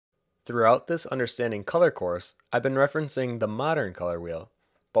Throughout this Understanding Color course, I've been referencing the modern color wheel,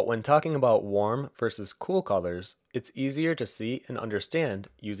 but when talking about warm versus cool colors, it's easier to see and understand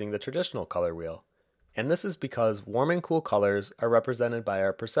using the traditional color wheel. And this is because warm and cool colors are represented by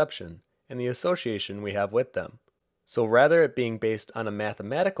our perception and the association we have with them. So rather it being based on a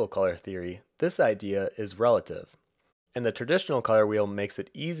mathematical color theory, this idea is relative. And the traditional color wheel makes it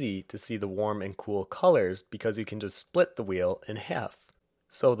easy to see the warm and cool colors because you can just split the wheel in half.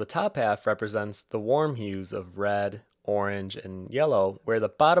 So the top half represents the warm hues of red, orange, and yellow, where the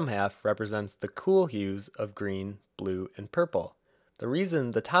bottom half represents the cool hues of green, blue, and purple. The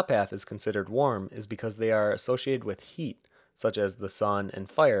reason the top half is considered warm is because they are associated with heat, such as the sun and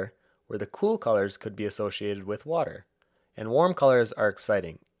fire, where the cool colors could be associated with water. And warm colors are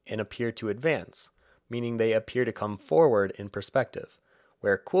exciting and appear to advance, meaning they appear to come forward in perspective,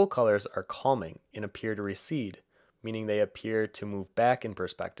 where cool colors are calming and appear to recede, meaning they appear to move back in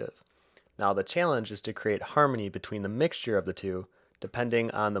perspective. Now the challenge is to create harmony between the mixture of the two,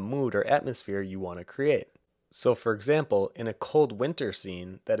 depending on the mood or atmosphere you want to create. So for example, in a cold winter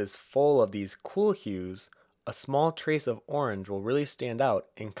scene that is full of these cool hues, a small trace of orange will really stand out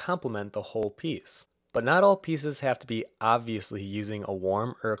and complement the whole piece. But not all pieces have to be obviously using a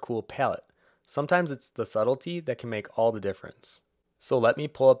warm or a cool palette. Sometimes it's the subtlety that can make all the difference. So let me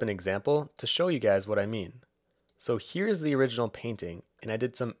pull up an example to show you guys what I mean. So here's the original painting, and I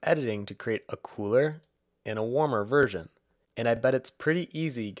did some editing to create a cooler and a warmer version. And I bet it's pretty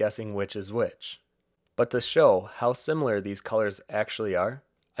easy guessing which is which. But to show how similar these colors actually are,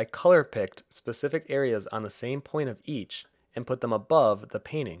 I color picked specific areas on the same point of each and put them above the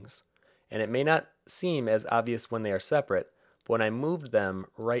paintings. And it may not seem as obvious when they are separate, but when I moved them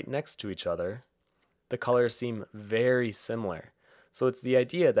right next to each other, the colors seem very similar. So it's the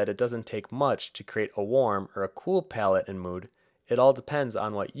idea that it doesn't take much to create a warm or a cool palette and mood. It all depends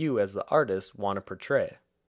on what you as the artist want to portray.